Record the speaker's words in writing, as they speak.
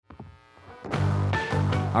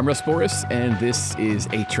I'm Russ Boris, and this is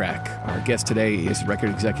 8-Track. Our guest today is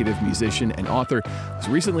record executive, musician, and author who's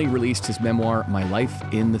recently released his memoir, My Life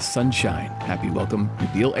in the Sunshine. Happy welcome,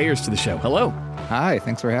 Nabeel Ayers, to the show. Hello. Hi,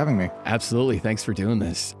 thanks for having me. Absolutely. Thanks for doing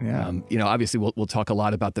this. Yeah. Obviously, we'll talk a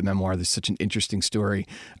lot about the memoir. There's such an interesting story.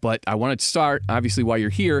 But I wanted to start, obviously, while you're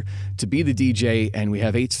here, to be the DJ, and we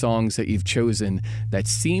have 8 songs that you've chosen that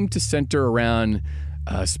seem to center around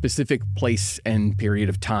a specific place and period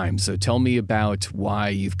of time. So tell me about why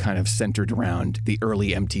you've kind of centered around the early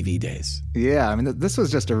MTV days. Yeah, I mean, this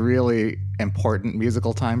was just a really important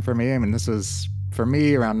musical time for me. I mean, this was, for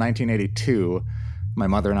me, around 1982. My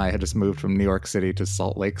mother and I had just moved from New York City to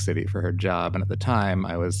Salt Lake City for her job. And at the time,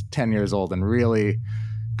 I was 10 years old and really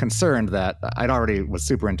concerned that I'd already was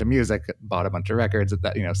super into music, bought a bunch of records,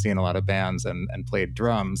 seen a lot of bands and played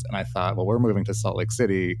drums. And I thought, well, we're moving to Salt Lake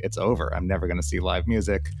City. It's over. I'm never going to see live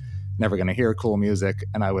music, never going to hear cool music.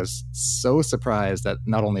 And I was so surprised that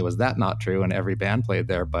not only was that not true and every band played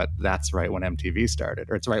there, but that's right when MTV started,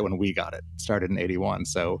 or it's right when we got it. It started in 81.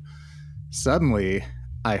 So suddenly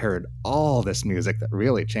I heard all this music that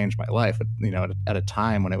really changed my life, at a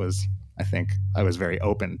time when I think I was very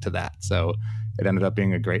open to that. So it ended up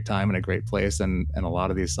being a great time and a great place. And a lot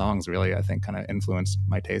of these songs really, I think, kind of influenced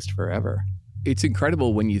my taste forever. It's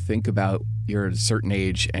incredible when you think about you're at a certain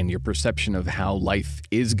age and your perception of how life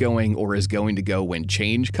is going or is going to go when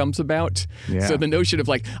change comes about. Yeah. So the notion of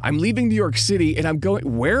like, I'm leaving New York City and I'm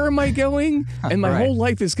going, where am I going? And my Right. whole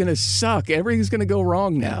life is going to suck. Everything's going to go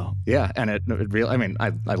wrong now. Yeah. And it really, I mean,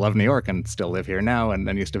 I love New York and still live here now and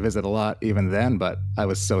used to visit a lot even then. But I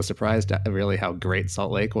was so surprised at really how great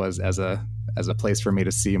Salt Lake was as a place for me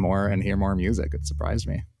to see more and hear more music. It surprised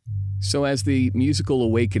me. So as the musical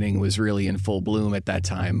awakening was really in full bloom at that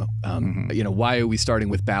time, why are we starting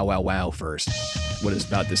with Bow Wow Wow first? What is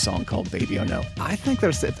about this song called Baby Oh No? I think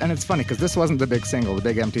and it's funny because this wasn't the big single. The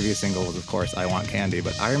big MTV single was, of course, I Want Candy.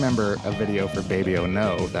 But I remember a video for Baby Oh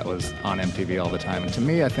No that was on MTV all the time. And to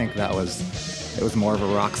me, I think it was more of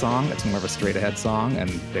a rock song. It's more of a straight ahead song. And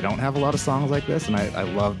they don't have a lot of songs like this. And I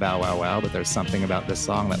love Bow Wow Wow, but there's something about this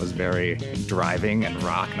song that was very driving and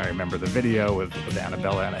rock. And I remember the video with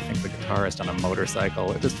Annabella and I think the guitarist on a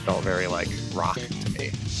motorcycle. It just felt very like rock to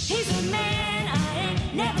me. He's a man I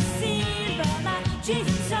ain't never seen, but my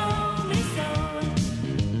Jesus told me so.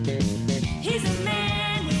 He's a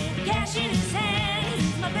man with cash in his hand.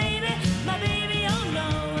 He's my baby, oh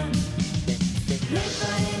no. Late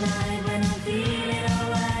Friday night when I'm feeling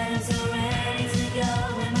alright, I'm so ready to go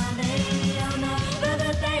with my baby, oh no. But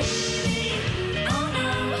baby, oh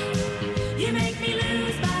no, you make me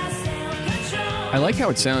lose my self-control. I like how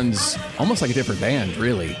it sounds almost like a different band,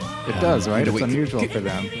 really. It does, right? It's unusual for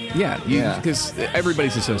them. Yeah, because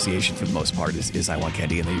everybody's association for the most part is I Want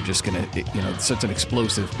Candy, and you're just going to, it's such an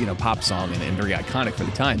explosive, pop song and very iconic for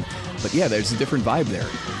the time. But yeah, there's a different vibe there.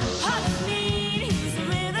 He's a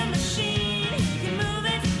rhythm machine. He can move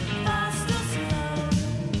it fast or slow.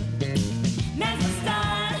 Man's a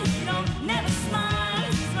star. He don't never smile.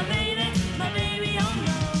 He's my baby, oh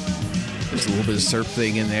no. There's a little bit of surf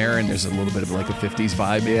thing in there, and there's a little bit of like a 50s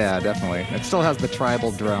vibe. Yeah, definitely. It still has the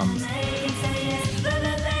tribal drums,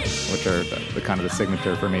 which are the kind of the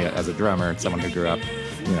signature for me as a drummer and someone who grew up,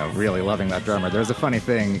 really loving that drummer. There's a funny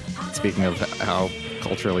thing, speaking of how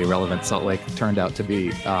culturally relevant Salt Lake turned out to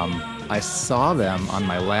be. I saw them on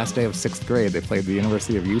my last day of 6th grade. They played the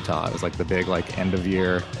University of Utah. It was like the big end of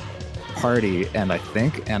year party, and I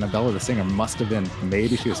think Annabella, the singer, must have been,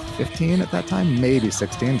 maybe she was 15 at that time, maybe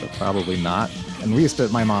 16, but probably not. And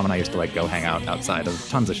my mom and I used to go hang out outside of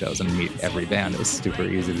tons of shows and meet every band. It was super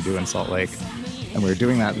easy to do in Salt Lake. And we were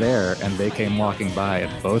doing that there, and they came walking by,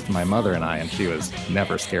 and both my mother and I, and she was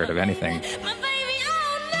never scared of anything, My baby,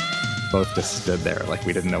 oh both just stood there like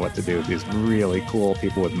we didn't know what to do. These really cool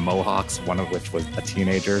people with mohawks, one of which was a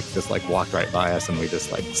teenager, just walked right by us, and we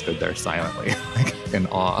just stood there silently, in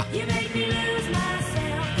awe. no. You make me lose my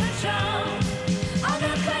self-control. I'm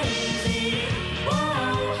not crazy.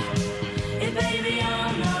 Whoa. If baby,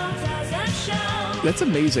 oh no, doesn't show. That's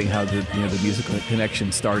amazing how the musical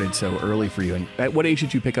connection started so early for you. And at what age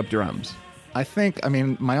did you pick up drums?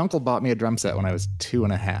 My uncle bought me a drum set when I was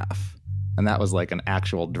 2.5. And that was an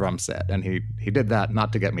actual drum set. And he did that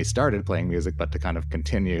not to get me started playing music, but to kind of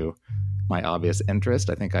continue my obvious interest.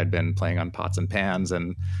 I think I'd been playing on pots and pans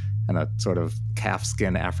and a sort of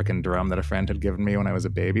calfskin African drum that a friend had given me when I was a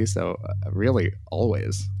baby. So really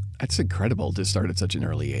always. That's incredible to start at such an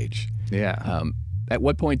early age. Yeah. At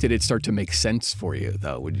what point did it start to make sense for you,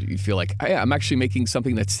 though? Would you feel like, hey, I'm actually making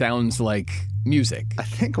something that sounds like music? I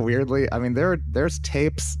think weirdly, there's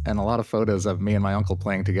tapes and a lot of photos of me and my uncle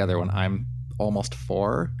playing together when I'm almost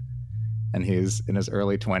 4. and he's in his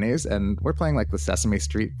early 20s, and we're playing like the Sesame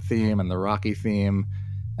Street theme and the Rocky theme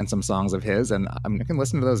and some songs of his, and I can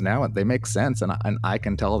listen to those now and they make sense, and I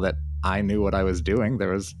can tell that I knew what I was doing.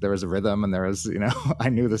 There was a rhythm, and there was, I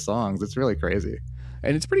knew the songs. It's really crazy.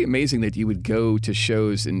 And it's pretty amazing that you would go to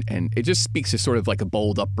shows and it just speaks to sort of like a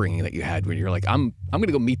bold upbringing that you had when you're like, I'm going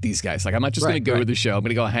to go meet these guys. Like, I'm not just going to go to the show. I'm going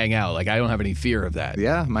to go hang out. Like, I don't have any fear of that.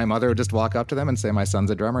 Yeah. My mother would just walk up to them and say, my son's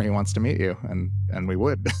a drummer. He wants to meet you. And we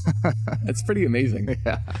would. That's pretty amazing.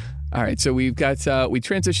 Yeah. All right. So we've got, we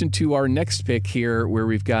transitioned to our next pick here where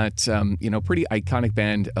we've got, pretty iconic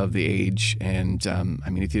band of the age. And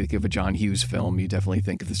if you think of a John Hughes film, you definitely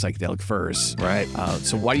think of the Psychedelic Furs. Right.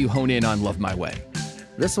 So why do you hone in on Love My Way?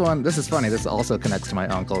 This is funny. This also connects to my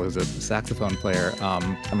uncle, who's a saxophone player.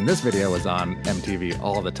 This video was on MTV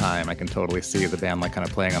all the time. I can totally see the band like kind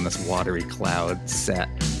of playing on this watery cloud set.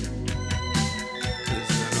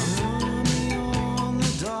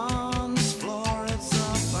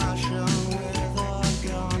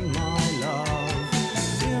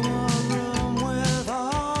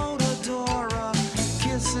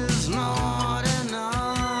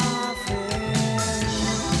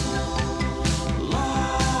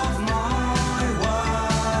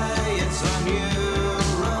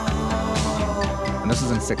 This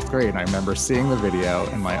was in 6th grade, and I remember seeing the video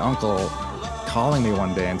and my uncle calling me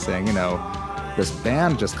one day and saying, this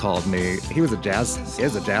band just called me. He is a jazz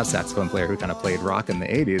saxophone player who kind of played rock in the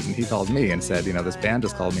 80s, and he called me and said, this band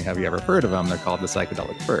just called me. Have you ever heard of them? They're called the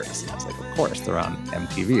Psychedelic Furs. And I was like, of course, they're on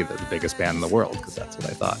MTV. They're the biggest band in the world, because that's what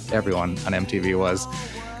I thought everyone on MTV was.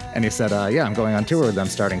 And he said, yeah, I'm going on tour with them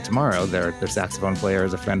starting tomorrow. Their saxophone player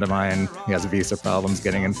is a friend of mine. He has visa problems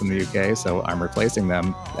getting in from the UK, so I'm replacing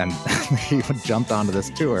them. And he jumped onto this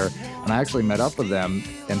tour. And I actually met up with them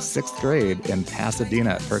in 6th grade in Pasadena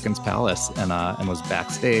at Perkins Palace, and was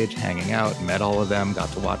backstage hanging out, met all of them, got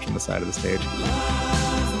to watch on the side of the stage.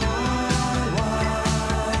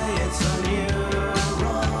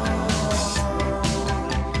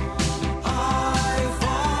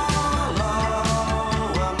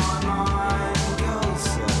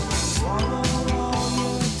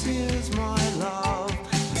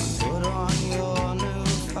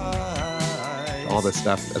 All this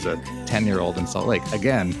stuff as a 10-year-old in Salt Lake,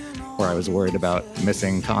 again, where I was worried about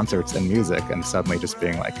missing concerts and music, and suddenly just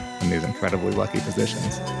being like in these incredibly lucky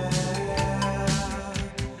positions.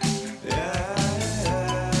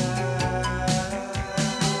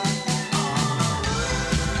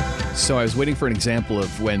 So I was waiting for an example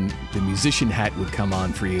of when the musician hat would come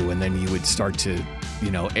on for you, and then you would start to,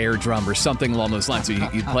 air drum or something along those lines. So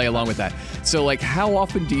you'd play along with that. So, like, how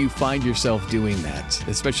often do you find yourself doing that,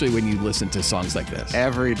 especially when you listen to songs like this?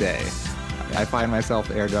 Every day. I find myself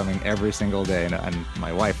air drumming every single day, and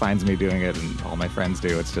my wife finds me doing it, and all my friends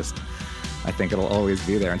do. It's just, I think it'll always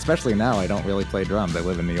be there. And especially now, I don't really play drums. I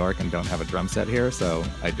live in New York and don't have a drum set here, so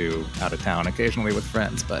I do out of town occasionally with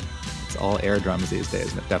friends, but it's all air drums these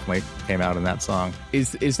days, and it definitely came out in that song.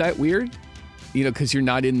 Is that weird? Because you're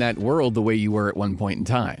not in that world the way you were at one point in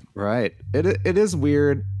time. Right. It is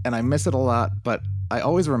weird, and I miss it a lot, but I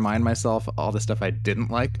always remind myself all the stuff I didn't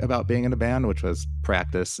like about being in a band, which was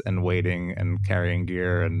practice and waiting and carrying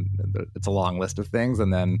gear, and it's a long list of things.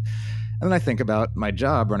 And then I think about my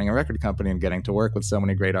job running a record company and getting to work with so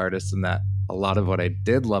many great artists, and that a lot of what I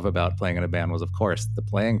did love about playing in a band was, of course, the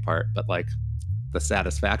playing part, but like the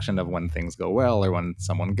satisfaction of when things go well or when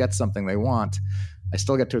someone gets something they want. I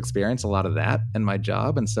still get to experience a lot of that in my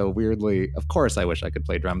job. And so weirdly, of course, I wish I could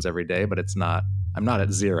play drums every day, but I'm not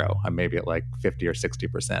at zero. I'm maybe at like 50 or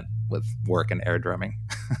 60% with work and air drumming.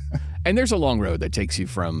 And there's a long road that takes you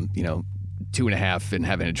from, 2.5 and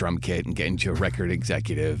having a drum kit and getting to a record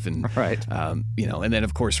executive and, right. And then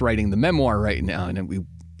of course, writing the memoir right now. And we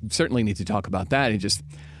certainly need to talk about that. And just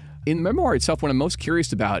in the memoir itself, what I'm most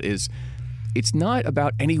curious about is it's not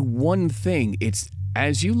about any one thing. It's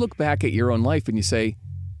as you look back at your own life and you say,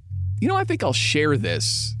 I think I'll share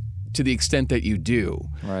this to the extent that you do.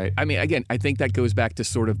 Right. I mean, again, I think that goes back to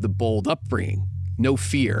sort of the bold upbringing. No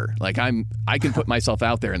fear. Like I can put myself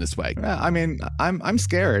out there in this way. I mean, I'm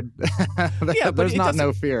scared. Yeah, but there's not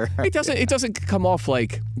no fear. It doesn't come off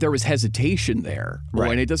like there was hesitation there.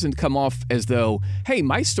 Right. And it doesn't come off as though, hey,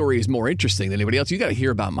 my story is more interesting than anybody else. You got to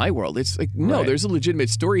hear about my world. It's like, no, Right. There's a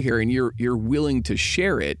legitimate story here, and you're willing to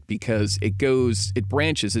share it because it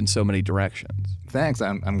branches in so many directions. Thanks.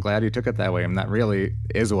 I'm glad you took it that way. And that really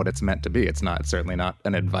is what it's meant to be. It's certainly not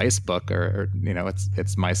an advice book or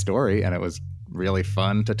it's my story, and it was really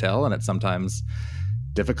fun to tell, and it's sometimes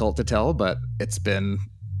difficult to tell, but it's been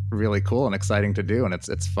really cool and exciting to do, and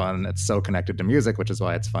it's fun. It's so connected to music, which is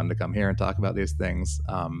why it's fun to come here and talk about these things.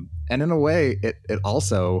 And in a way, it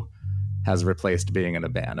also has replaced being in a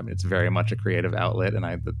band. I mean, it's very much a creative outlet. And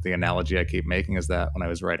the analogy I keep making is that when I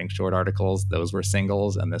was writing short articles, those were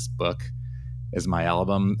singles, and this book is my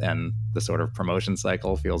album. And the sort of promotion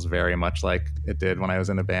cycle feels very much like it did when I was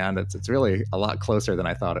in a band. It's really a lot closer than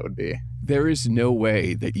I thought it would be. There is no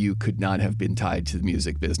way that you could not have been tied to the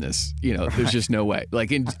music business. You know, there's just no way.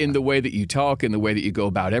 Like in the way that you talk and the way that you go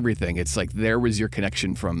about everything, it's like there was your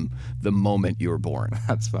connection from the moment you were born.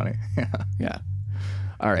 That's funny. Yeah. Yeah.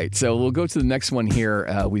 All right, so we'll go to the next one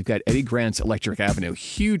here. We've got Eddie Grant's Electric Avenue,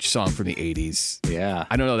 huge song from the 80s. Yeah.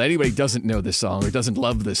 I don't know that anybody doesn't know this song or doesn't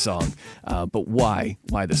love this song, but why?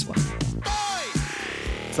 Why this one?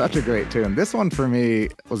 Such a great tune. This one for me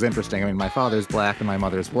was interesting. I mean, my father's black and my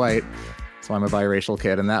mother's white, so I'm a biracial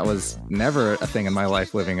kid, and that was never a thing in my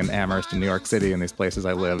life living in Amherst and New York City and these places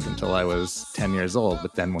I lived until I was 10 years old.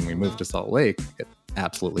 But then when we moved to Salt Lake, it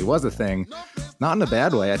absolutely was a thing. Not in a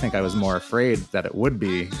bad way. I think I was more afraid that it would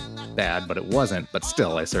be bad, but it wasn't. But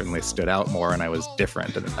still, I certainly stood out more and I was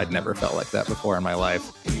different. And I'd never felt like that before in my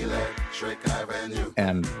life.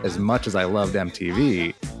 And as much as I loved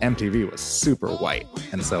MTV, MTV was super white.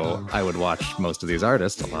 And so I would watch most of these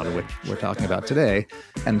artists, a lot of which we're talking about today,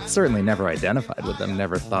 and certainly never identified with them,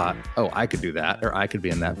 never thought, oh, I could do that or I could be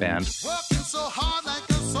in that band. Working so hard like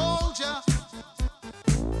a soldier,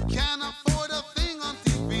 can't afford a thing on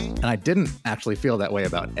TV. And I didn't actually feel that way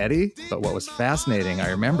about Eddie, but what was fascinating,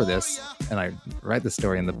 I remember this, and I write the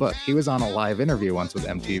story in the book. He was on a live interview once with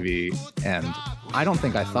MTV, and I don't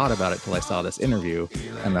think I thought about it till I saw this interview.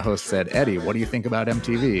 And the host said, Eddie, what do you think about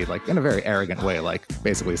MTV? Like in a very arrogant way, like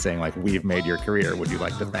basically saying like, we've made your career. Would you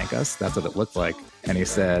like to thank us? That's what it looked like. And he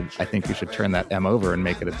said, I think you should turn that M over and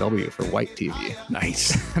make it a W for white TV.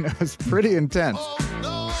 Nice. And it was pretty intense.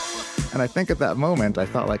 And I think at that moment, I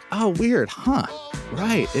thought like, oh, weird, huh?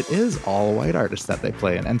 Right, it is all white artists that they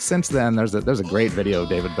play in. And since then, there's a great video of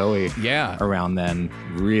David Bowie around then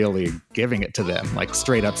really giving it to them, like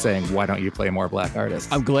straight up saying, why don't you play more black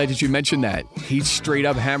artists? I'm glad that you mentioned that. He's straight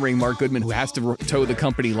up hammering Mark Goodman, who has to toe the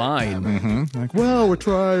company line. Mm-hmm. Like, well, we're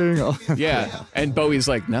trying. Yeah. And Bowie's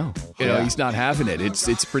like, no, he's not having it.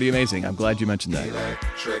 It's pretty amazing. I'm glad you mentioned that.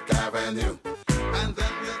 Electric Avenue, and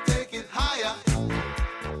then we'll take it higher.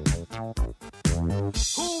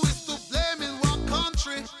 Who is to blame in what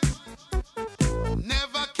country?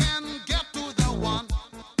 Never can get to the one.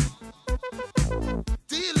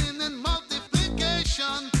 Dealing in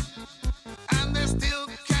multiplication, and they still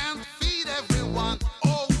can't feed everyone.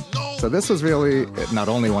 Oh no. So this was really not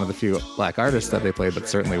only one of the few black artists that they played, but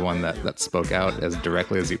certainly one that spoke out as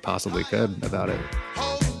directly as he possibly could about it.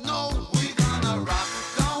 Oh no, we gonna rock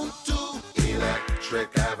down to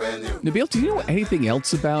Electric Avenue. Nabil, do you know anything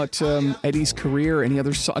else about Eddie's career? Any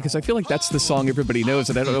other song? Because I feel like that's the song everybody knows,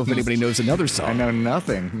 and I don't know if anybody knows another song. I know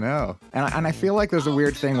nothing, no. And I feel like there's a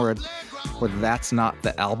weird thing where that's not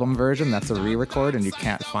the album version, that's a re-record, and you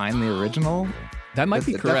can't find the original. That might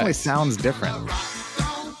be It correct. definitely sounds different.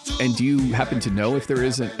 And do you happen to know if there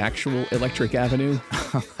is an actual Electric Avenue?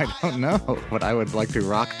 I don't know, but I would like to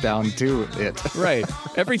rock down to it. Right.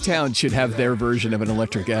 Every town should have their version of an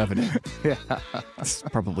Electric Avenue. Yeah. It's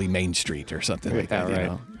probably Main Street or something like Yeah, that. right. You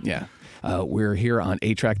know? Yeah. We're here on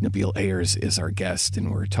A-Track. Nabil Ayers is our guest,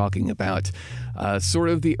 and we're talking about sort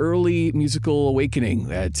of the early musical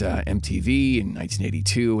awakening at MTV in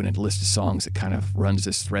 1982, and a list of songs that kind of runs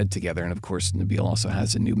this thread together. And of course, Nabil also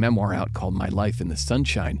has a new memoir out called My Life in the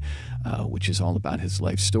Sunshine, which is all about his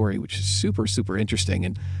life story, which is super, super interesting.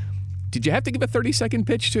 And did you have to give a 30-second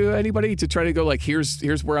pitch to anybody to try to go like, here's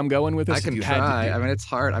where I'm going with this? I can You had to try. do- I mean, it's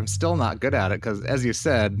hard. I'm still not good at it because, as you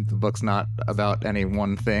said, the book's not about any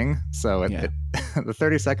one thing. So Yeah. the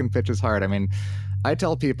 30-second pitch is hard. I mean, I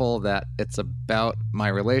tell people that it's about my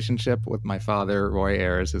relationship with my father, Roy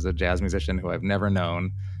Ayers, who's a jazz musician who I've never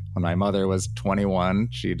known. When my mother was 21,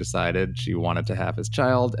 she decided she wanted to have his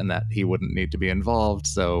child and that he wouldn't need to be involved.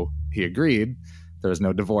 So he agreed. There was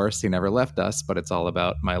no divorce. He never left us, but it's all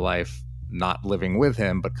about my life not living with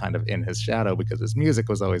him, but kind of in his shadow because his music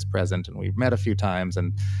was always present. And we've met a few times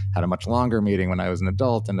and had a much longer meeting when I was an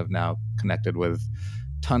adult and have now connected with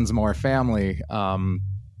tons more family.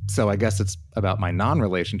 So I guess it's about my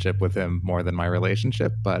non-relationship with him more than my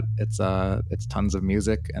relationship, but it's tons of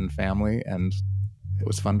music and family, and it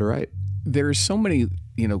was fun to write. There's so many,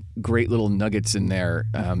 great little nuggets in there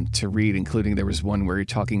to read, including there was one where you're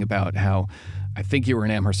talking about how I think you were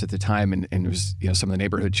in Amherst at the time, and it was, some of the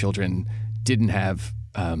neighborhood children didn't have,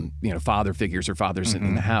 father figures or fathers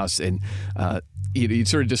in the house. And, you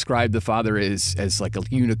sort of described the father as like a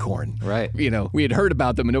unicorn. Right. We had heard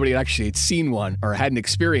about them, and nobody actually had seen one or had an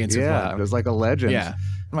experience of Yeah, one. it was like a legend. Yeah.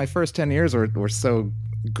 My first 10 years were so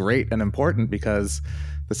great and important because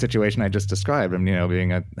the situation I just described. And,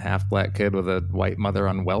 being a half black kid with a white mother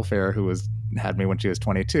on welfare who had me when she was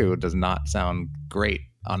 22 does not sound great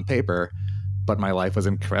on paper. But my life was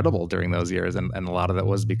incredible during those years. And a lot of it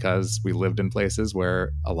was because we lived in places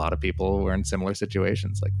where a lot of people were in similar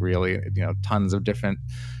situations, like really, tons of different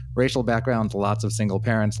racial backgrounds, lots of single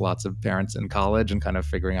parents, lots of parents in college and kind of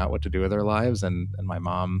figuring out what to do with their lives. And my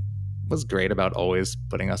mom was great about always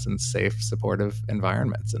putting us in safe, supportive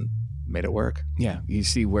environments and made it work. Yeah, you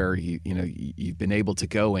see where you've been able to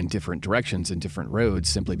go in different directions and different roads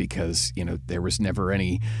simply because there was never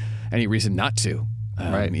any reason not to.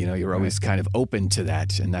 Right. You're always kind of open to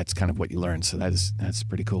that, and that's kind of what you learn. So that's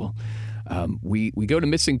pretty cool. We go to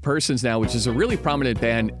Missing Persons now, which is a really prominent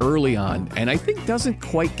band early on, and I think doesn't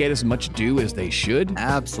quite get as much due as they should.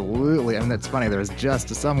 Absolutely. I mean, it's funny. There was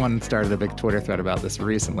someone started a big Twitter thread about this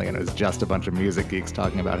recently, and it was just a bunch of music geeks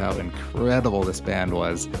talking about how incredible this band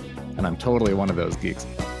was, and I'm totally one of those geeks.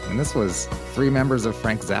 And this was 3 members of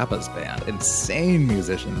Frank Zappa's band, insane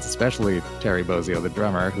musicians, especially Terry Bozzio, the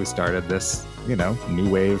drummer, who started this, new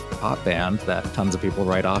wave pop band that tons of people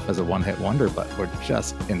write off as a one-hit wonder, but were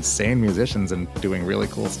just insane musicians and doing really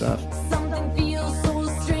cool stuff. Something feels so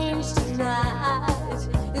strange tonight.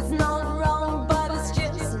 It's not wrong, but it's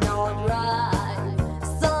just not right.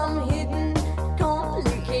 Some hidden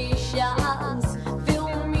complications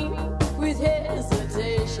fill me with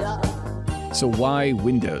hesitation. So why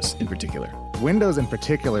Windows in particular? Windows in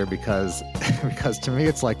particular because to me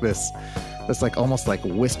it's like this like almost like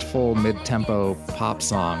wistful mid-tempo pop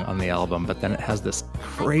song on the album, but then it has this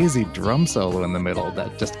crazy drum solo in the middle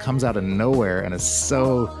that just comes out of nowhere and is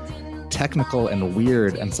so technical and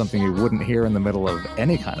weird and something you wouldn't hear in the middle of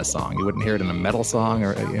any kind of song. You wouldn't hear it in a metal song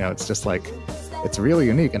or, it's just like, it's really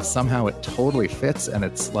unique and somehow it totally fits. And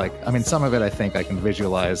it's like, I mean, some of it I think I can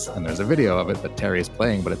visualize and there's a video of it that Terry's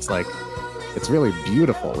playing, but it's like, it's really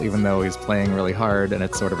beautiful, even though he's playing really hard and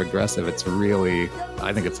it's sort of aggressive. I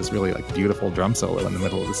think it's this really like beautiful drum solo in the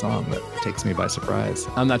middle of the song that takes me by surprise.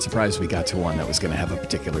 I'm not surprised we got to one that was going to have a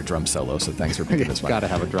particular drum solo, so thanks for picking this one. Got to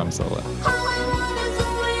have a drum solo. All I want is a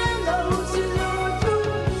window to look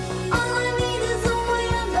through. All I need is a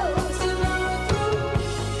window to look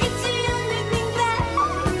through. It's the only thing that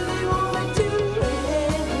I really wanna do.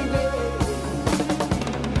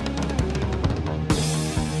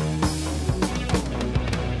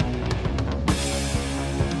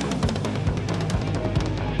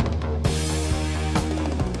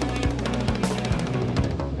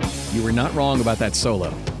 You were not wrong about that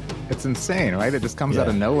solo. It's insane, right? It just comes out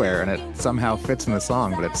of nowhere and it somehow fits in the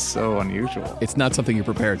song, but it's so unusual. It's not something you're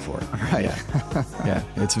prepared for. Right. Yeah,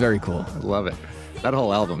 it's very cool. I love it. That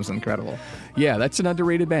whole album's incredible. Yeah, that's an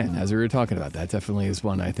underrated band, as we were talking about. That definitely is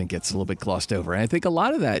one I think gets a little bit glossed over. And I think a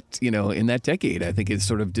lot of that, in that decade, I think is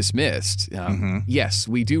sort of dismissed. Yes,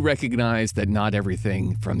 we do recognize that not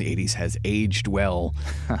everything from the 80s has aged well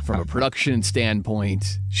from a production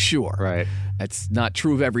standpoint. Sure. Right. That's not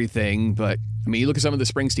true of everything, but I mean, you look at some of the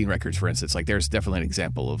Springsteen records, for instance, like there's definitely an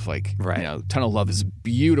example of like, Tunnel of Love is a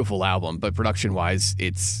beautiful album, but production-wise,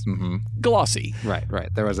 it's glossy.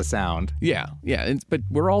 Right. There was a sound. Yeah. But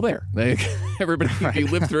we're all there. Like, everybody, if you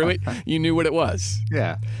lived through it, you knew what it was.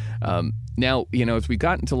 Yeah. Now, as we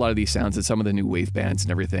got into a lot of these sounds and some of the new wave bands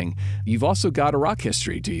and everything, you've also got a rock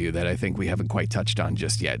history to you that I think we haven't quite touched on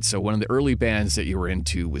just yet. So one of the early bands that you were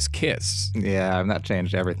into was Kiss. Yeah, and that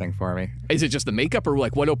changed everything for me. Is it just the makeup or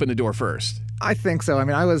like what opened the door first? I think so. I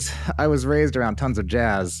mean, I was raised around tons of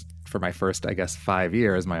jazz for my first, 5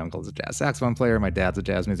 years. My uncle's a jazz saxophone player. My dad's a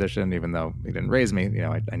jazz musician, even though he didn't raise me.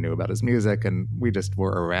 I knew about his music, and we just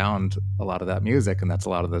were around a lot of that music, and that's a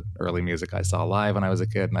lot of the early music I saw live when I was a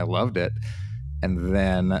kid, and I loved it. And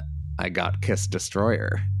then I got Kiss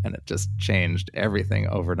Destroyer, and it just changed everything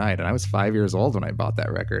overnight. And I was 5 years old when I bought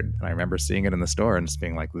that record, and I remember seeing it in the store and just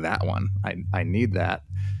being like, that one, I need that.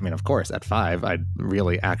 I mean, of course, at 5, I'd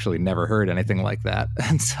really actually never heard anything like that.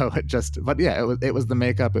 And so it was the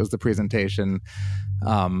makeup, it was the presentation.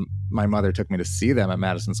 My mother took me to see them at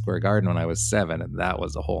Madison Square Garden when I was 7, and that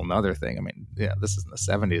was a whole nother thing. I mean, this is in the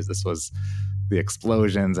 70s. This was the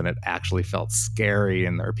explosions, and it actually felt scary,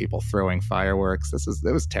 and there were people throwing fireworks.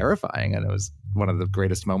 It was terrifying, and it was one of the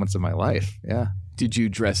greatest moments of my life. Yeah. Did you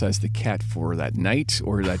dress as the Cat for that night,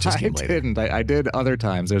 or that just came later? I didn't. I did other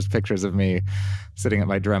times. There's pictures of me sitting at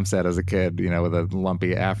my drum set as a kid, with a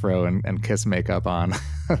lumpy afro and Kiss makeup on,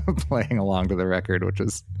 playing along to the record, which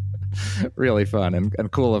was really fun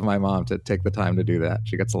and cool of my mom to take the time to do that.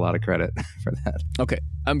 She gets a lot of credit for that. Okay.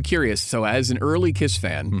 I'm curious. So as an early Kiss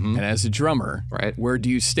fan and as a drummer, right, where do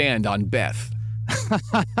you stand on Beth?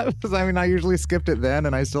 I usually skipped it then,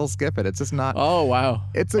 and I still skip it. It's just not. Oh wow.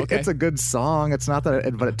 It's a good song. It's not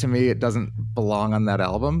that, but to me, it doesn't belong on that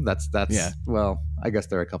album. That's Yeah. Well, I guess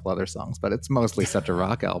there are a couple other songs, but it's mostly such a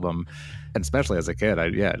rock album, and especially as a kid,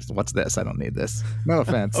 what's this? I don't need this. No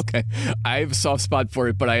offense. Okay, I have a soft spot for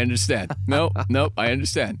it, but I understand. Nope, I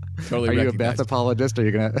understand. Totally. Are you a recognize. Beth apologist? Or are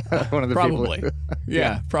you gonna one of the Probably. people?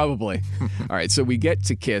 Yeah, probably. All right, so we get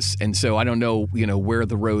to Kiss, and so I don't know, where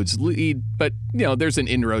the roads lead, but there's an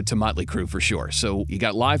inroad to Motley Crue for sure. So you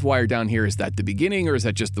got Live Wire down here. Is that the beginning, or is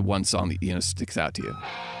that just the one song that sticks out to you?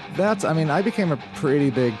 I became a pretty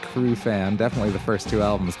big Crue fan, definitely the first two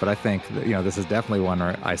albums, but I think that, this is definitely one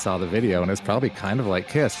where I saw the video, and it's probably kind of like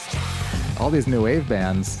Kiss. All these new wave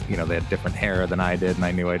bands, they had different hair than I did, and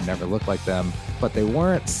I knew I'd never look like them, but they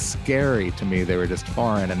weren't scary to me. They were just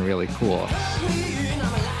foreign and really cool.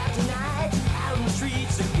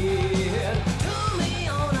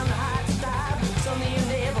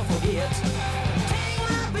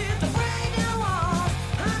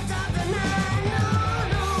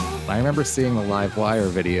 I remember seeing the Live Wire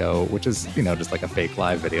video, which is, just like a fake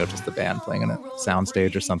live video, just the band playing in a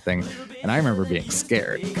soundstage or something. And I remember being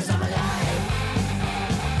scared.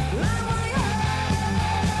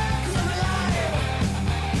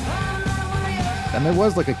 And there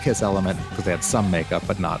was like a Kiss element because they had some makeup,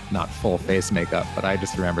 but not full face makeup. But I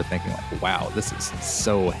just remember thinking like, wow, this is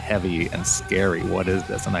so heavy and scary. What is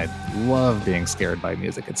this? And I love being scared by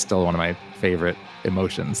music. It's still one of my favorite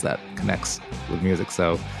emotions that connects with music.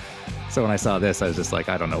 So when I saw this, I was just like,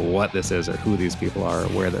 I don't know what this is or who these people are or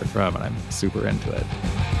where they're from, and I'm super into it.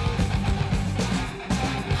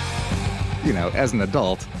 As an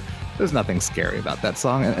adult, there's nothing scary about that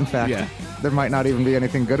song. In fact, there might not even be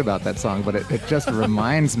anything good about that song, but it just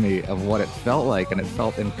reminds me of what it felt like, and it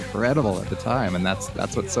felt incredible at the time. And that's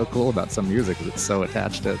what's so cool about some music, is it's so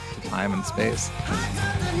attached to time and space.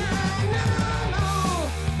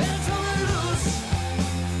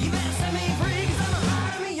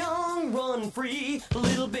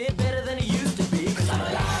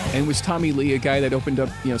 And was Tommy Lee a guy that opened up,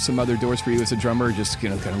 some other doors for you as a drummer, just,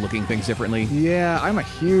 kind of looking things differently? Yeah, I'm a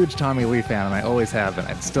huge Tommy Lee fan, and I always have been.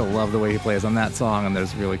 I still love the way he plays on that song, and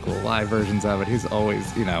there's really cool live versions of it. He's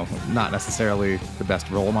always, not necessarily the best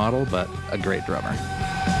role model, but a great drummer.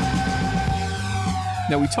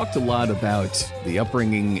 Now, we talked a lot about the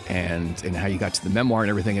upbringing and how you got to the memoir and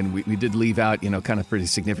everything, and we did leave out, kind of pretty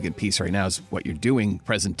significant piece right now is what you're doing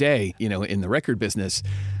present day, in the record business.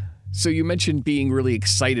 So you mentioned being really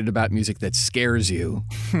excited about music that scares you.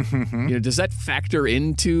 Does that factor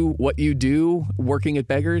into what you do working at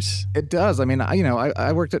Beggars? It does. I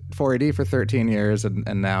worked at 4AD for 13 years,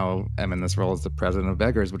 and now I'm in this role as the president of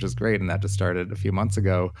Beggars, which is great, and that just started a few months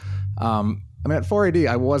ago. At 4AD,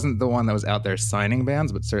 I wasn't the one that was out there signing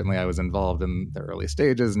bands, but certainly I was involved in the early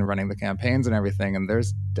stages and running the campaigns and everything, and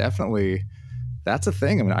there's definitely, that's a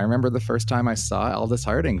thing. I remember the first time I saw Aldous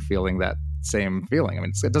Harding feeling that same feeling.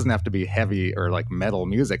 It doesn't have to be heavy or like metal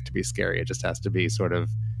music to be scary. It just has to be sort of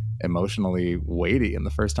emotionally weighty. And the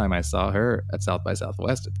first time I saw her at South by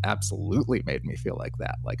Southwest, it absolutely made me feel like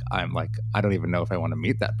that. I don't even know if I want to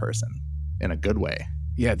meet that person in a good way.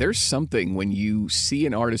 Yeah, there's something when you see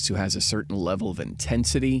an artist who has a certain level of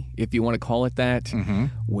intensity, if you want to call it that,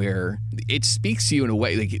 where it speaks to you in a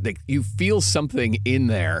way, like you feel something in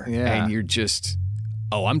there, and you're just,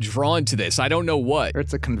 I'm drawn to this. I don't know what. Or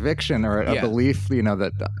it's a conviction or a belief,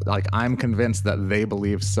 that I'm convinced that they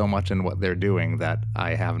believe so much in what they're doing that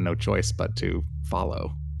I have no choice but to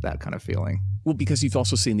follow that kind of feeling. Well, because you've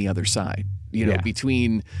also seen the other side,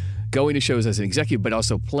 between going to shows as an executive, but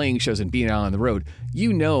also playing shows and being out on the road,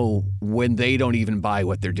 when they don't even buy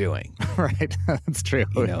what they're doing. Right. That's true.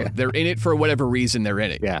 They're in it for whatever reason they're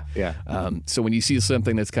in it. Yeah. So when you see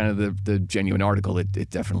something that's kind of the genuine article, it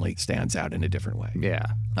definitely stands out in a different way. Yeah.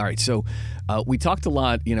 All right. So we talked a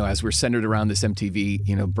lot, as we're centered around this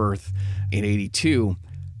MTV, birth in '82,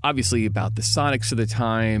 obviously about the Sonics of the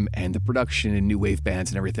time and the production and new wave bands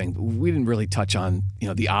and everything. But we didn't really touch on,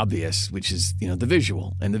 the obvious, which is, the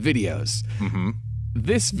visual and the videos. Mm-hmm.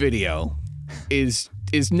 This video is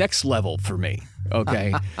next level for me.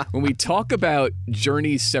 Okay. When we talk about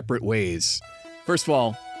Journey's Separate Ways, first of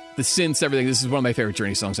all, the synths, everything, this is one of my favorite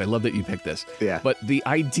Journey songs. I love that you picked this. Yeah. But the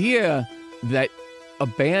idea that a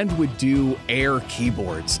band would do air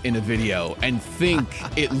keyboards in a video and think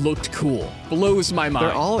it looked cool blows my mind.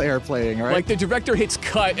 They're all air playing, right? Like the director hits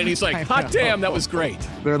cut and he's like, hot damn, that was great.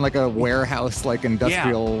 They're in like a warehouse, like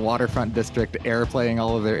industrial waterfront district, air playing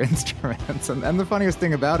all of their instruments. And the funniest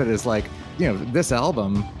thing about it is this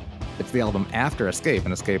album, it's the album after Escape,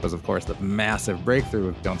 and Escape was, of course, the massive breakthrough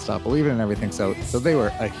of Don't Stop Believing and everything. So they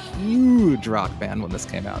were a huge rock band when this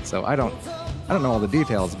came out. So I don't know all the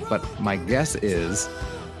details, but my guess is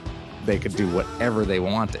they could do whatever they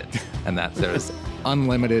wanted, and that there's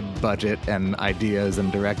unlimited budget and ideas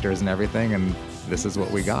and directors and everything, and this is what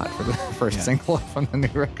we got for the first single from the new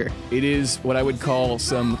record. It is what I would call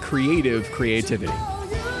some creativity.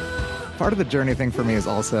 Part of the journey thing for me is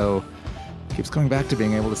also keeps coming back to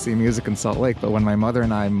being able to see music in Salt Lake. But when my mother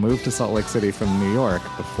and I moved to Salt Lake City from New York,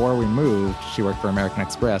 before we moved, she worked for American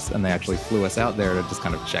Express, and they actually flew us out there to just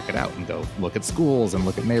kind of check it out and go look at schools and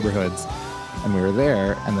look at neighborhoods. And we were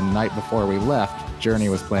there, and the night before we left, Journey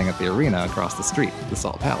was playing at the arena across the street, the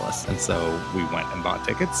Salt Palace. And so we went and bought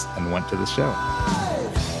tickets and went to the show.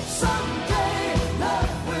 Someday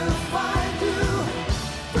love will find you.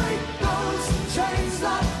 Break those chains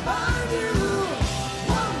that bind you.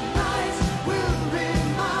 One night will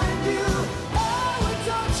remind you. Oh, we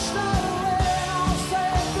touched away our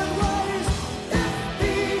sacred ways. If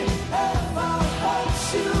he ever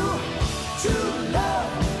hurts you, true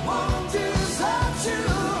love won't desert you.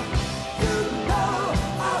 You know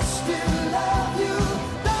I still love you.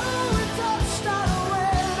 Though we touched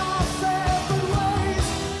away our sacred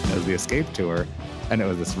ways. It was the Escape tour, and it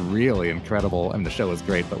was this really incredible, I mean, the show was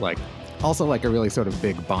great, but like also like a really sort of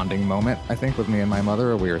big bonding moment, I think, with me and my mother,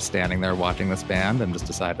 where we were standing there watching this band and just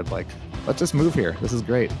decided, like, let's just move here. This is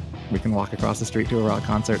great. We can walk across the street to a rock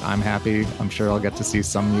concert. I'm happy. I'm sure I'll get to see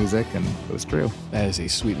some music, and it was true. That is a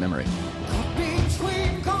sweet memory.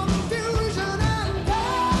 Between confusion and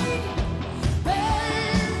pain,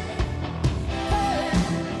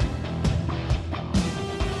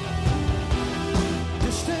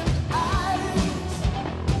 distant eyes,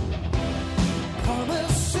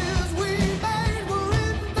 promises we made were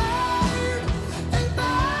in vain.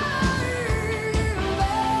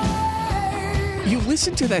 You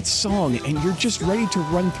listen to that song and you're just ready to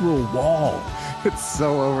run through a wall. It's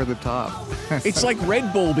so over the top. It's like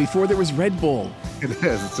Red Bull before there was Red Bull. It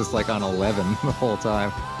is. It's just like on 11 the whole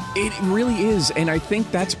time. It really is. And I think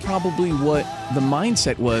that's probably what the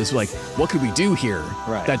mindset was, like, what could we do here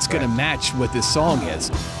Right, that's going to match what this song is?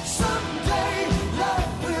 Someday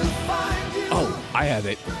love will find you. Oh, I have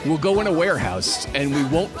it. We'll go in a warehouse and we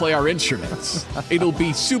won't play our instruments. It'll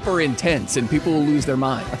be super intense and people will lose their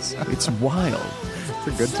minds. It's wild. It's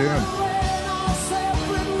a good tune.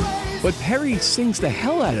 But Perry sings the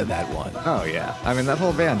hell out of that one. Oh, yeah. I mean, that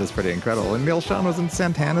whole band is pretty incredible. And Neil Schon was in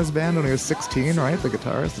Santana's band when he was 16, right? The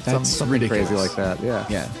guitarist. It's That's something ridiculous. crazy like that, yeah.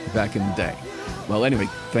 Yeah, back in the day. Well, anyway,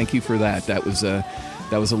 thank you for that. That was a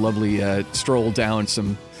lovely stroll down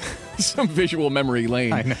some visual memory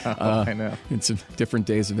lane. I know. In some different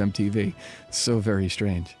days of MTV. So very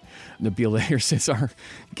strange. Nabil Ayers is our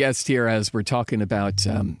guest here as we're talking about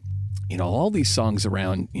all these songs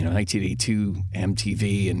around 1982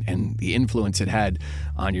 MTV and the influence it had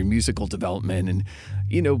on your musical development. And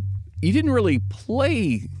you didn't really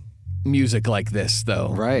play music like this though,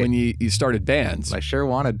 Right. when you started bands. I sure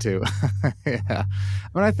wanted to. Yeah.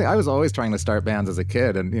 I mean, I was always trying to start bands as a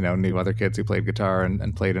kid and, knew other kids who played guitar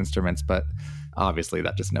and played instruments, but obviously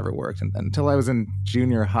that just never worked. And until I was in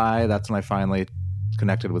junior high, that's when I finally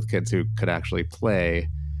connected with kids who could actually play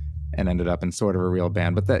and ended up in sort of a real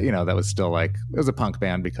band. But that, that was still like, it was a punk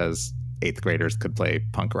band because 8th graders could play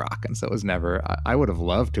punk rock. And so it was never, I would have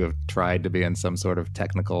loved to have tried to be in some sort of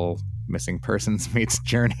technical Missing Persons meets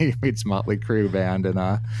Journey meets Motley Crue band and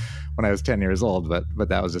when I was 10 years old, but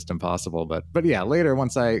that was just impossible. But yeah, later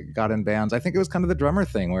once I got in bands, I think it was kind of the drummer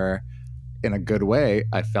thing where in a good way,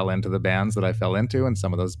 I fell into the bands that I fell into, and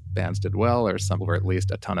some of those bands did well, or some were at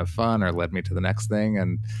least a ton of fun or led me to the next thing.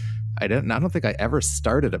 And I don't think I ever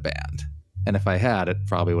started a band. And if I had, it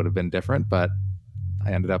probably would have been different, but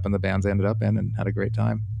I ended up in the bands I ended up in and had a great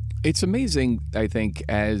time. It's amazing, I think,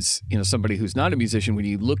 as somebody who's not a musician, when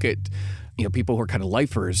you look at people who are kind of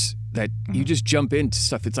lifers, that you just jump into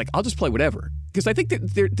stuff. It's like, I'll just play whatever. Because I think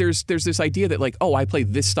that there's this idea that like, oh, I play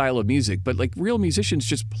this style of music, but like real musicians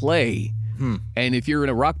just play. And if you're in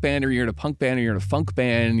a rock band or you're in a punk band or you're in a funk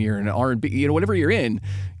band, you're in an R&B, whatever you're in,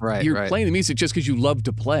 you're playing the music just because you love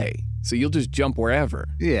to play. So you'll just jump wherever.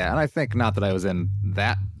 Yeah, and I think not that I was in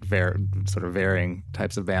that sort of varying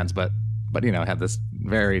types of bands, but had this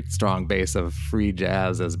very strong base of free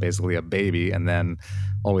jazz as basically a baby, and then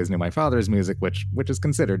always knew my father's music, which is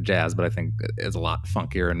considered jazz, but I think is a lot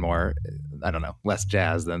funkier and more, I don't know, less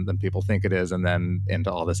jazz than people think it is, and then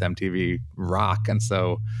into all this MTV rock. And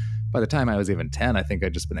so by the time I was even 10, I think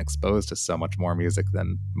I'd just been exposed to so much more music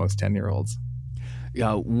than most 10-year-olds.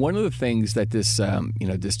 One of the things that this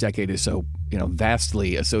this decade is so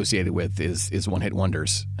vastly associated with is one-hit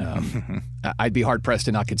wonders. I'd be hard pressed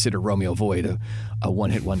to not consider Romeo Void a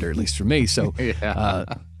one-hit wonder, at least for me. So,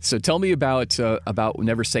 so tell me about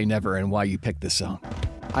Never Say Never and why you picked this song.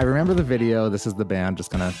 I remember the video. This is the band just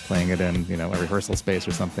kind of playing it in, a rehearsal space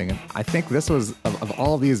or something. And I think this was, of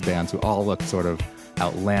all these bands who all looked sort of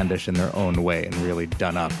outlandish in their own way and really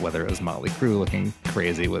done up, whether it was Motley Crue looking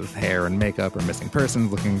crazy with hair and makeup or Missing Persons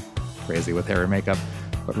looking crazy with hair and makeup.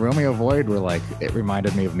 But Romeo Void were like, it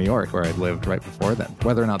reminded me of New York where I'd lived right before then.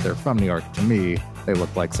 Whether or not they're from New York, to me, they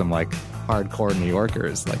looked like some like hardcore New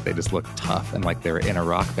Yorkers. Like they just looked tough and like they were in a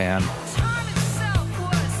rock band. Time itself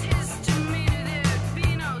was his demeanor. There'd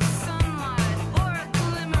be no sunlight or a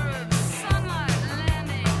glimmer of sunlight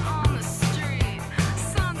landing on the street.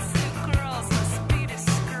 Sunsuit girls must be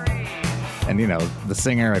discreet. And, the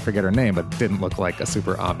singer, I forget her name, but didn't look like a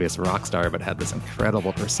super obvious rock star, but had this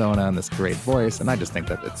incredible persona and this great voice. And I just think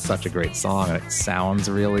that it's such a great song. And it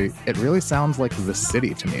really sounds like the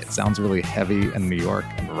city to me. It sounds really heavy and New York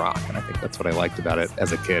and rock. And I think that's what I liked about it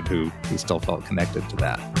as a kid who still felt connected to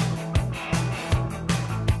that.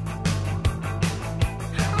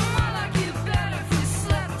 I like you better if we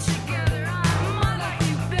slept together. I like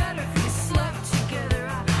you better if we slept together.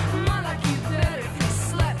 I like you better if we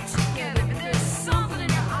slept together. But there's something in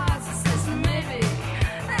your eyes that says maybe.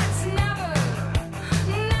 That's never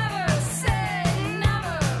say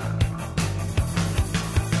never.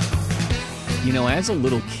 As a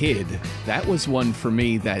little kid, that was one for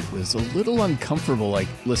me that was a little uncomfortable, like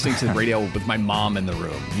listening to the radio with my mom in the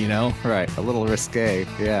room, Right. A little risque.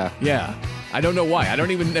 Yeah. Yeah. I don't know why. I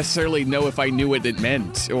don't even necessarily know if I knew what it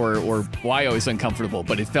meant or why I was uncomfortable,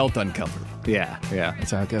 but it felt uncomfortable. Yeah. Yeah.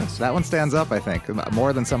 That's how it goes. That one stands up, I think,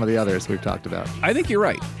 more than some of the others we've talked about. I think you're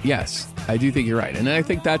right. Yes, I do think you're right. And I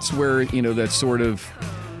think that's where, that sort of,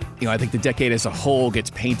 I think the decade as a whole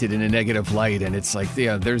gets painted in a negative light. And it's like,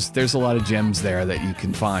 there's a lot of gems there that you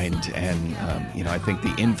can find. And, I think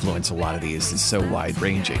the influence of a lot of these is so wide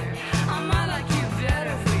ranging. I like you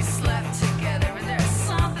better if we slept together. But there's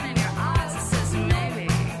something in your eyes that says maybe.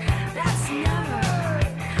 That's never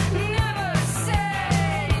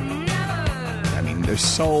say never. I mean, there's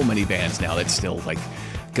so many bands now that still like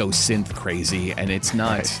go synth crazy, and it's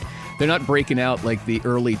not. Right. They're not breaking out like the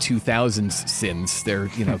early 2000s synths. They're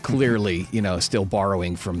clearly still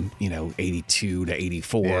borrowing from 82 to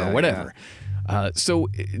 84 or whatever. So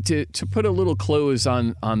to put a little close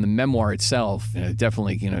on the memoir itself,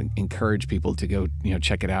 definitely encourage people to go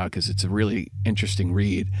check it out because it's a really interesting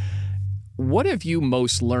read. What have you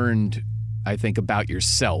most learned, I think, about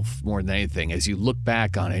yourself more than anything as you look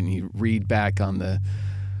back on it and you read back on the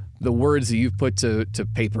words that you've put to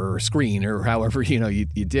paper or screen or however you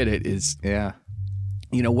did it? Is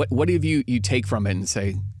what have you take from it and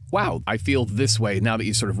say, wow, I feel this way now that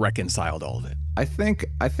you sort of reconciled all of it? I think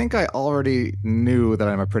I already knew that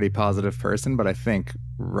I'm a pretty positive person, but I think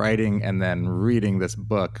writing and then reading this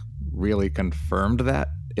book really confirmed that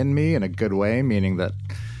in me in a good way, meaning that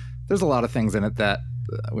there's a lot of things in it that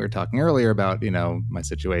we were talking earlier about, my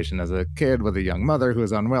situation as a kid with a young mother who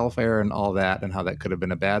was on welfare and all that, and how that could have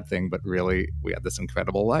been a bad thing. But really, we had this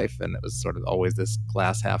incredible life, and it was sort of always this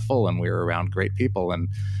glass half full, and we were around great people, and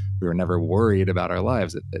we were never worried about our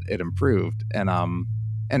lives. It improved. And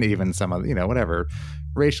even some of, whatever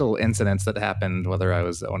racial incidents that happened, whether I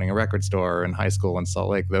was owning a record store or in high school in Salt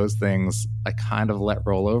Lake, those things I kind of let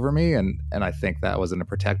roll over me. And I think that was in a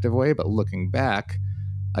protective way. But looking back,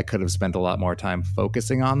 I could have spent a lot more time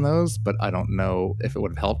focusing on those, but I don't know if it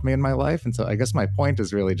would have helped me in my life. And so I guess my point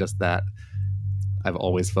is really just that I've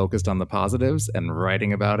always focused on the positives, and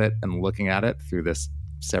writing about it and looking at it through this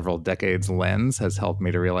several decades lens has helped me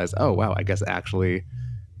to realize, oh, wow, I guess actually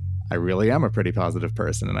I really am a pretty positive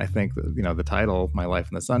person. And I think that, the title, My Life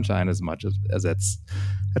in the Sunshine, as much as it's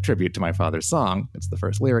a tribute to my father's song, it's the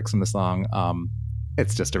first lyrics in the song.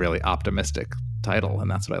 It's just a really optimistic title, and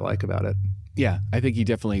that's what I like about it. Yeah, I think you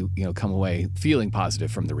definitely, come away feeling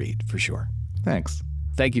positive from the read, for sure. Thanks.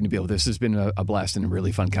 Thank you, Nabil. This has been a blast and a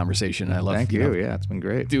really fun conversation. I love Thank you. Yeah, it's been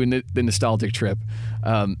great. Doing the nostalgic trip.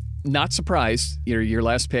 Not surprised, your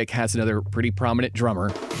last pick has another pretty prominent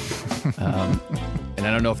drummer. And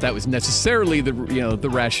I don't know if that was necessarily the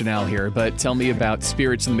rationale here, but tell me about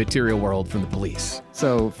Spirits in the Material World from the Police.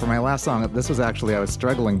 So for my last song, this was actually, I was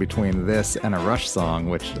struggling between this and a Rush song,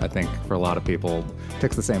 which I think for a lot of people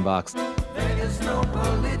ticks the same box. There is no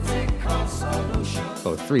political solution.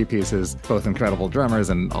 both three pieces, both incredible drummers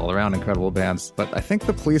and all around incredible bands. But I think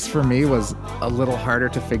The Police for me was a little harder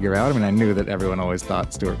to figure out. I mean, I knew that everyone always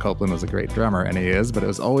thought Stuart Copeland was a great drummer, and he is, but it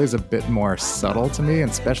was always a bit more subtle to me,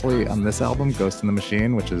 and especially on this album, Ghost in the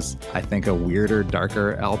Machine, which is, I think, a weirder,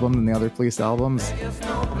 darker album than the other Police albums.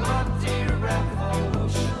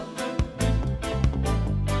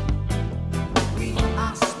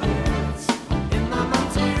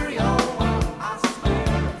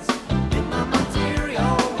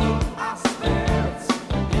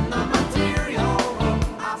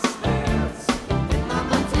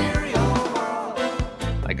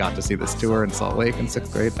 I got to see this tour in Salt Lake in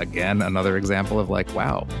 6th grade. Again, another example of like,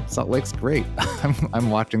 wow, Salt Lake's great. I'm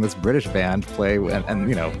watching this British band play, and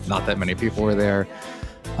you know, not that many people were there.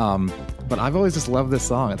 But I've always just loved this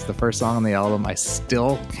song. It's the first song on the album. I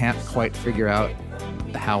still can't quite figure out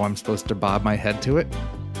how I'm supposed to bob my head to it.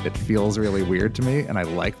 It feels really weird to me, and I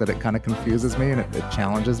like that it kind of confuses me and it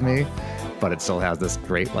challenges me, but it still has this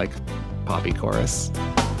great, like, poppy chorus.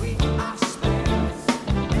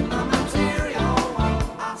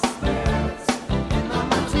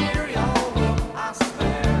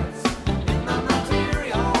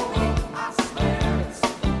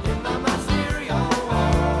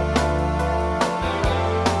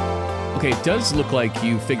 Okay, it does look like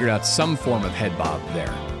you figured out some form of head bob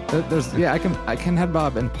there. I can head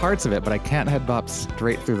bob in parts of it, but I can't head bob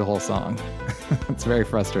straight through the whole song. It's very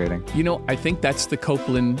frustrating. You know, I think that's the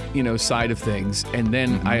Copeland, side of things. And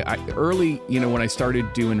then I early, when I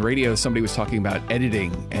started doing radio, somebody was talking about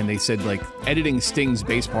editing, and they said like editing Sting's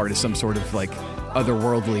bass part is some sort of like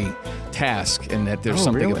otherworldly task, and that there's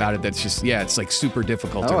something really? about it that's just, it's like super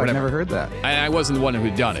difficult. Oh, or I whatever. never heard that. I wasn't the one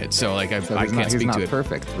who'd done it, so like I can't He's speak not to it.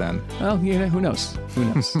 perfect then. Well, who knows? Who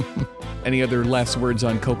knows? Any other last words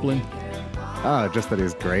on Copeland? Oh, just that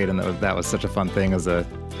he's great, and that was such a fun thing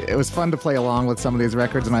it was fun to play along with some of these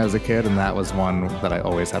records when I was a kid, and that was one that I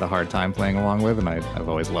always had a hard time playing along with, and I've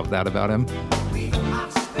always loved that about him.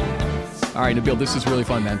 All right, Nabil, this is really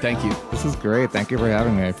fun, man. Thank you. This is great. Thank you for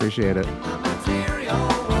having me. I appreciate it.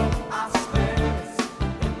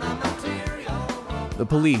 The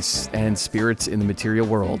Police and Spirits in the Material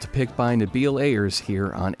World, picked by Nabil Ayers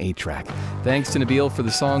here on 8-Track. Thanks to Nabil for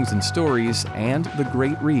the songs and stories and the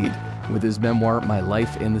great read with his memoir, My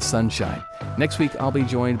Life in the Sunshine. Next week, I'll be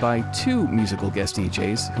joined by two musical guest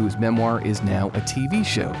DJs whose memoir is now a TV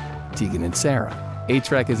show, Tegan and Sarah.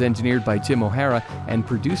 8-Track is engineered by Jim O'Hara and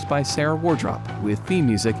produced by Sarah Wardrop, with theme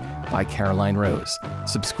music by Caroline Rose.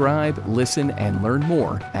 Subscribe, listen, and learn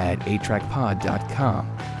more at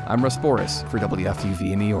 8trackpod.com. I'm Russ Boris for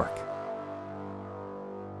WFUV in New York.